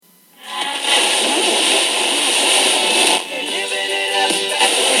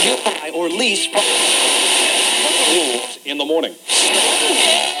peace rules in the morning.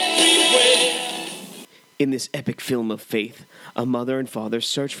 In this epic film of faith, a mother and father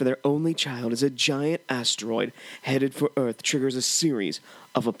search for their only child as a giant asteroid headed for Earth triggers a series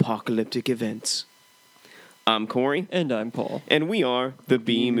of apocalyptic events. I'm Corey. And I'm Paul. And we are the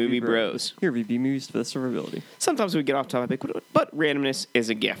B-Movie Bros. Here we B-movies to the best of our ability. Sometimes we get off topic, but randomness is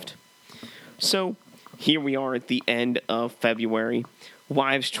a gift. So, here we are at the end of February,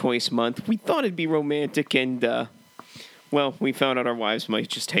 Wives' Choice Month. We thought it'd be romantic and, we found out our wives might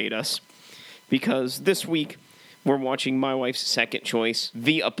just hate us. Because this week, we're watching my wife's second choice,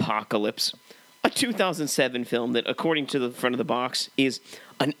 The Apocalypse, a 2007 film that, according to the front of the box, is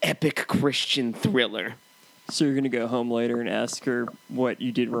an epic Christian thriller. So you're going to go home later and ask her what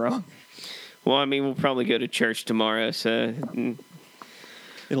you did wrong? Well, I mean, we'll probably go to church tomorrow, so...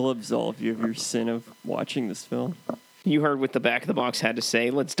 It'll absolve you of your sin of watching this film. You heard what the back of the box had to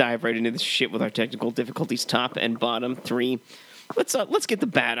say. Let's dive right into this shit with our technical difficulties, top and bottom three. Let's get the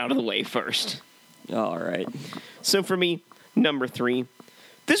bad out of the way first. All right. So for me, number 3,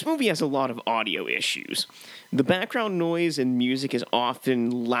 this movie has a lot of audio issues. The background noise and music is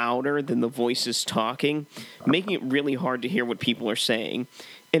often louder than the voices talking, making it really hard to hear what people are saying.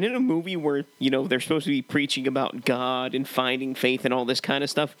 And in a movie where, they're supposed to be preaching about God and finding faith and all this kind of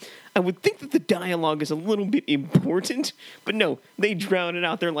stuff, I would think that the dialogue is a little bit important, but no, they drown it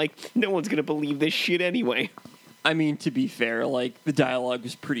out there like, no one's going to believe this shit anyway. I mean, to be fair, the dialogue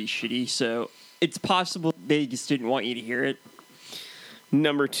was pretty shitty, so it's possible they just didn't want you to hear it.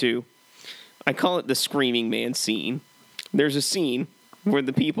 Number 2, I call it the Screaming Man scene. There's a scene where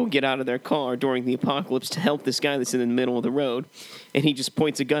the people get out of their car during the apocalypse to help this guy that's in the middle of the road, and he just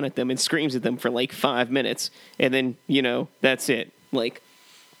points a gun at them and screams at them for 5 minutes, and then, that's it.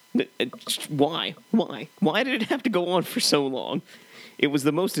 Why? Why did it have to go on for so long? It was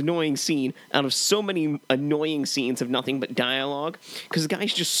the most annoying scene out of so many annoying scenes of nothing but dialogue, because the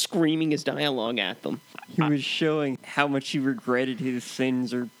guy's just screaming his dialogue at them. He was showing how much he regretted his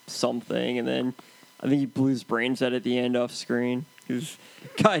sins or something, and then I think he blew his brains out at the end off screen, because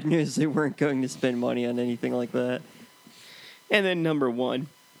God knows they weren't going to spend money on anything like that. And then number 1.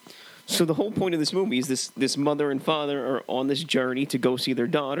 So the whole point of this movie is this mother and father are on this journey to go see their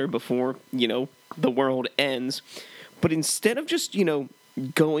daughter before, the world ends. But instead of just,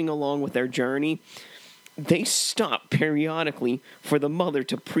 going along with their journey, they stop periodically for the mother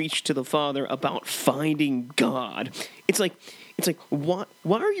to preach to the father about finding God. It's like, why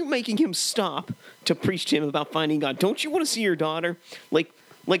are you making him stop to preach to him about finding God? Don't you want to see your daughter?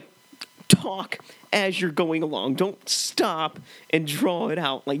 Talk as you're going along. Don't stop and draw it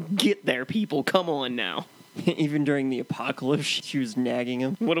out. Get there, people. Come on now. Even during the apocalypse, she was nagging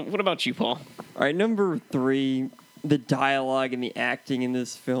him. What about you, Paul? All right, number 3, the dialogue and the acting in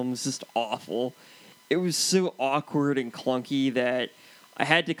this film is just awful. It was so awkward and clunky that I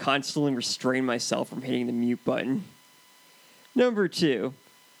had to constantly restrain myself from hitting the mute button. Number 2,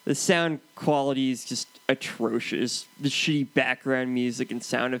 the sound quality is just atrocious. The shitty background music and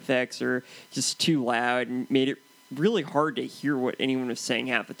sound effects are just too loud and made it really hard to hear what anyone was saying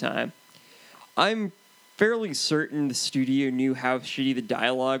half the time. I'm fairly certain the studio knew how shitty the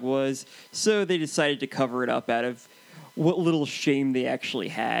dialogue was, so they decided to cover it up out of what little shame they actually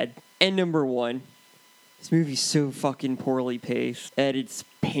had. And number 1, this movie's so fucking poorly paced that it's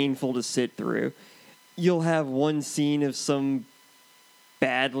painful to sit through. You'll have one scene of some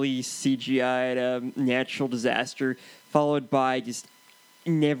badly CGI'd natural disaster, followed by just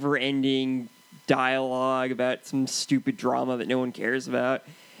never-ending dialogue about some stupid drama that no one cares about.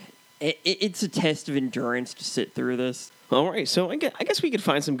 It's a test of endurance to sit through this. All right, so I guess we could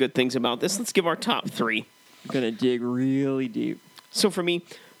find some good things about this. Let's give our top 3. I'm going to dig really deep. So for me,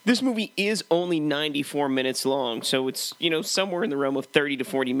 this movie is only 94 minutes long, so it's, somewhere in the realm of 30 to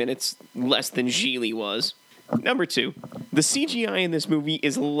 40 minutes less than Gigli was. Number 2, the CGI in this movie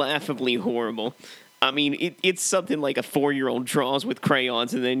is laughably horrible. I mean, it's something like a 4-year-old draws with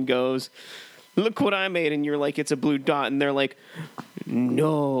crayons and then goes, "Look what I made," and you're like, "It's a blue dot," and they're like,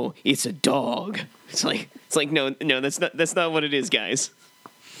 "No, it's a dog." It's like no, that's not what it is, guys.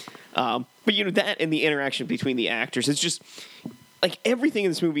 But that and the interaction between the actors, it's just everything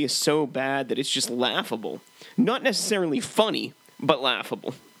in this movie is so bad that it's just laughable. Not necessarily funny, but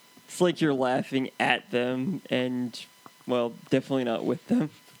laughable. It's like you're laughing at them and, definitely not with them.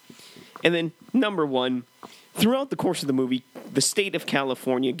 And then, number 1, throughout the course of the movie, the state of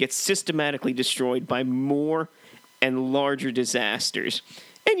California gets systematically destroyed by more and larger disasters.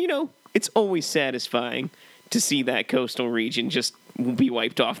 And, it's always satisfying to see that coastal region just be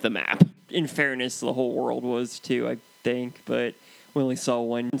wiped off the map. In fairness, the whole world was too, I think. But We only saw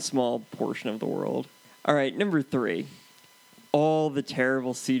one small portion of the world. All right, number 3. All the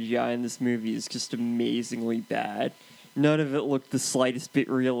terrible CGI in this movie is just amazingly bad. None of it looked the slightest bit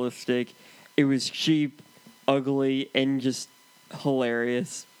realistic. It was cheap, ugly, and just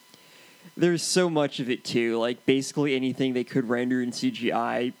hilarious. There's so much of it, too. Like, basically anything they could render in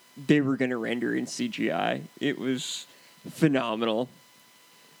CGI, they were going to render in CGI. It was phenomenal.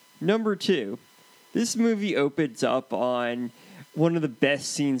 Number 2. This movie opens up on one of the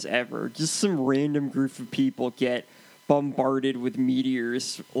best scenes ever. Just some random group of people get bombarded with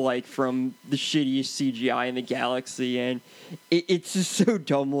meteors, like, from the shittiest CGI in the galaxy, and it's just so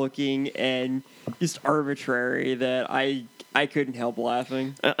dumb looking and just arbitrary that I couldn't help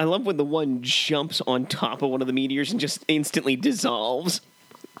laughing. I love when the one jumps on top of one of the meteors and just instantly dissolves.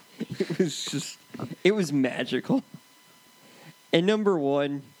 It was magical. And number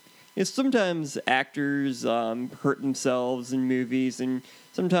 1 is sometimes actors hurt themselves in movies, and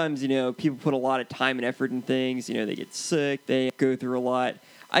sometimes, people put a lot of time and effort in things. They get sick, they go through a lot.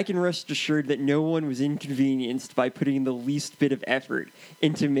 I can rest assured that no one was inconvenienced by putting the least bit of effort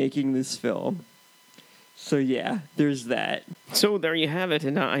into making this film. So yeah, there's that. So there you have it,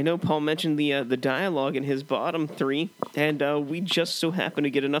 and I know Paul mentioned the dialogue in his bottom 3, and we just so happen to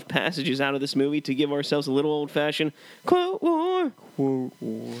get enough passages out of this movie to give ourselves a little old-fashioned quote war. Quote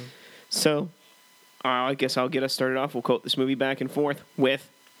war. So, I guess I'll get us started off. We'll quote this movie back and forth with,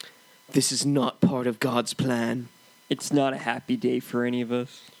 "This is not part of God's plan." It's not a happy day for any of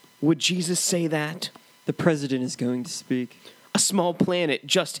us. Would Jesus say that? The president is going to speak. A small planet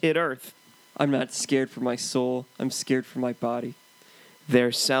just hit Earth. I'm not scared for my soul. I'm scared for my body.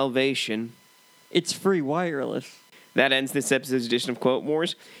 There's salvation. It's free wireless. That ends this episode's edition of Quote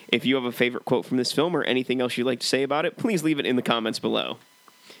Wars. If you have a favorite quote from this film or anything else you'd like to say about it, please leave it in the comments below.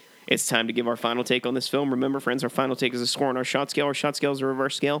 It's time to give our final take on this film. Remember, friends, our final take is a score on our shot scale. Our shot scale is a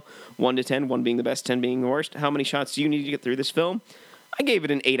reverse scale, 1 to 10, 1 being the best, 10 being the worst. How many shots do you need to get through this film? I gave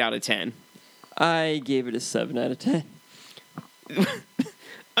it an 8 out of 10. I gave it a 7 out of 10.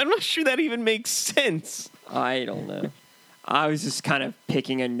 I'm not sure that even makes sense. I don't know. I was just kind of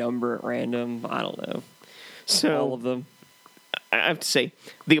picking a number at random. I don't know. So, all of them. I have to say,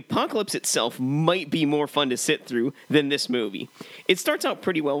 the apocalypse itself might be more fun to sit through than this movie. It starts out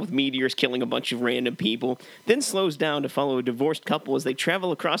pretty well with meteors killing a bunch of random people, then slows down to follow a divorced couple as they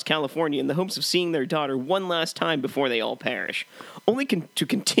travel across California in the hopes of seeing their daughter one last time before they all perish, only to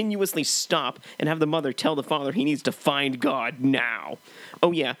continuously stop and have the mother tell the father he needs to find God now.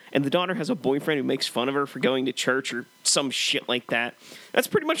 Oh yeah, and the daughter has a boyfriend who makes fun of her for going to church or some shit like that. That's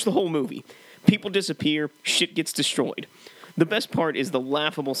pretty much the whole movie. People disappear, shit gets destroyed. The best part is the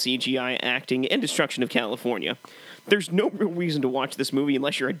laughable CGI acting and destruction of California. There's no real reason to watch this movie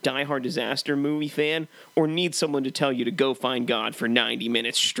unless you're a diehard disaster movie fan or need someone to tell you to go find God for 90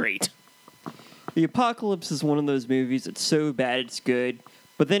 minutes straight. The Apocalypse is one of those movies that's so bad it's good,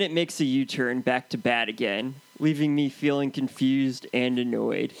 but then it makes a U-turn back to bad again, leaving me feeling confused and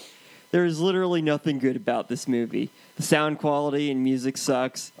annoyed. There is literally nothing good about this movie. The sound quality and music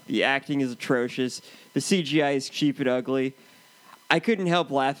sucks, the acting is atrocious, the CGI is cheap and ugly. I couldn't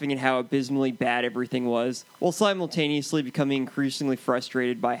help laughing at how abysmally bad everything was, while simultaneously becoming increasingly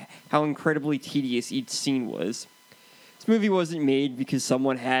frustrated by how incredibly tedious each scene was. This movie wasn't made because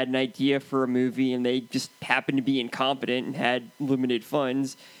someone had an idea for a movie and they just happened to be incompetent and had limited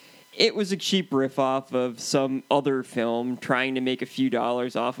funds. It was a cheap riff-off of some other film trying to make a few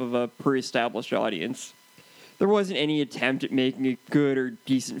dollars off of a pre-established audience. There wasn't any attempt at making a good or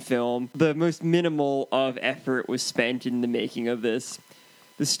decent film. The most minimal of effort was spent in the making of this.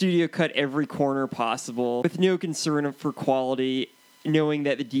 The studio cut every corner possible, with no concern for quality, knowing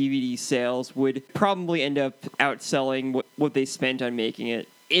that the DVD sales would probably end up outselling what they spent on making it.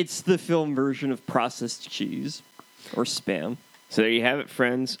 It's the film version of processed cheese. Or Spam. So there you have it,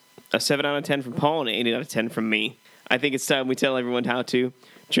 friends. A 7 out of 10 from Paul and an 8 out of 10 from me. I think it's time we tell everyone how to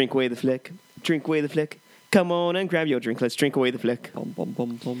drink away the flick. Drink away the flick. Come on and grab your drink. Let's drink away the flick. Bum, bum,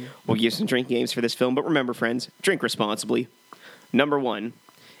 bum, bum. We'll give some drinking games for this film, but remember, friends, drink responsibly. Number 1,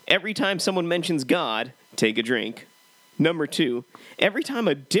 every time someone mentions God, take a drink. Number 2, every time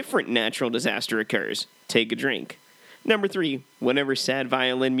a different natural disaster occurs, take a drink. Number 3, whenever sad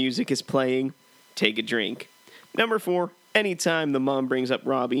violin music is playing, take a drink. Number 4, anytime the mom brings up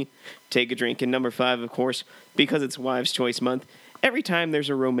Robbie, take a drink. And number 5, of course, because it's Wives' Choice Month, every time there's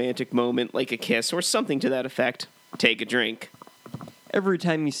a romantic moment, like a kiss or something to that effect, take a drink. Every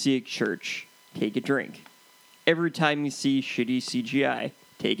time you see a church, take a drink. Every time you see shitty CGI,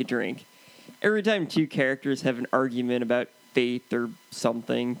 take a drink. Every time two characters have an argument about faith or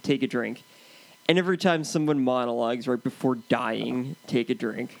something, take a drink. And every time someone monologues right before dying, take a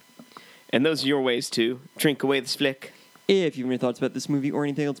drink. And those are your ways to drink away this flick. If you have any thoughts about this movie or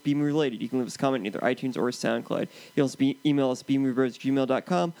anything else B-movie related, you can leave us a comment in either iTunes or SoundCloud. You can also email us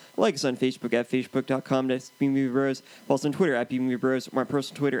bmoviebros@gmail.com, like us on Facebook at facebook.com/bmoviebros, follow us on Twitter at bmoviebros, or my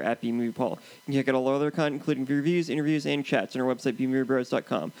personal Twitter at bmoviepaull. You can check out all our other content, including reviews, interviews, and chats on our website,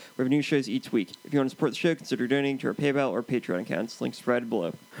 bmoviebros.com. We have new shows each week. If you want to support the show, consider donating to our PayPal or Patreon accounts. Links provided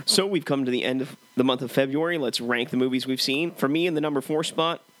below. So we've come to the end of the month of February. Let's rank the movies we've seen. For me, in the number 4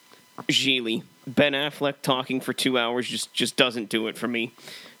 spot, Gigli. Ben Affleck talking for 2 hours just doesn't do it for me.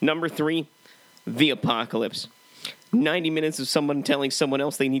 Number 3, The Apocalypse. 90 minutes of someone telling someone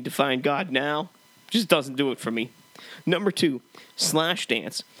else they need to find God now just doesn't do it for me. Number 2,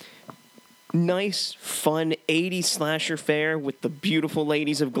 Slashdance. Nice, fun 80s slasher fare with the beautiful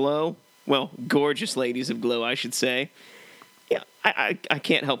ladies of Glow. Well, gorgeous ladies of Glow, I should say. Yeah, I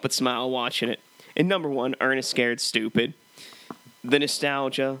can't help but smile watching it. And number 1, Ernest Scared Stupid. The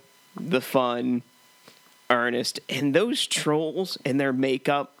nostalgia, the fun, Ernest, and those trolls and their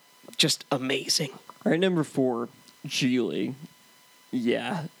makeup, just amazing. All right, number 4, Gigli.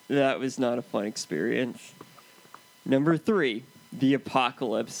 Yeah, that was not a fun experience. Number 3, The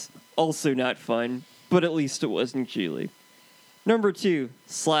Apocalypse. Also not fun, but at least it wasn't Gigli. Number 2,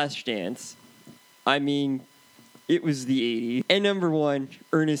 Slashdance. I mean, it was the 80s. And number 1,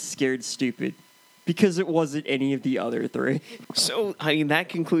 Ernest Scared Stupid. Because it wasn't any of the other 3. So, I mean, that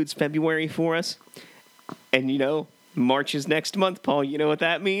concludes February for us. And, March is next month, Paul. You know what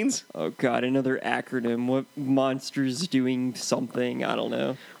that means? Oh, God, another acronym. What monster's doing something? I don't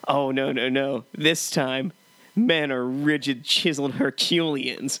know. Oh, no. This time, men are rigid, chiseled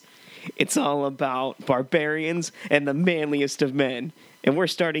Herculeans. It's all about barbarians and the manliest of men. And we're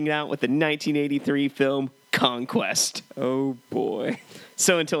starting out with the 1983 film Conquest. Oh, boy.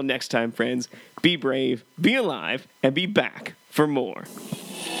 So until next time, friends, be brave, be alive, and be back for more.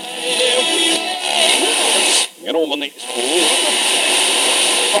 Get on my knees.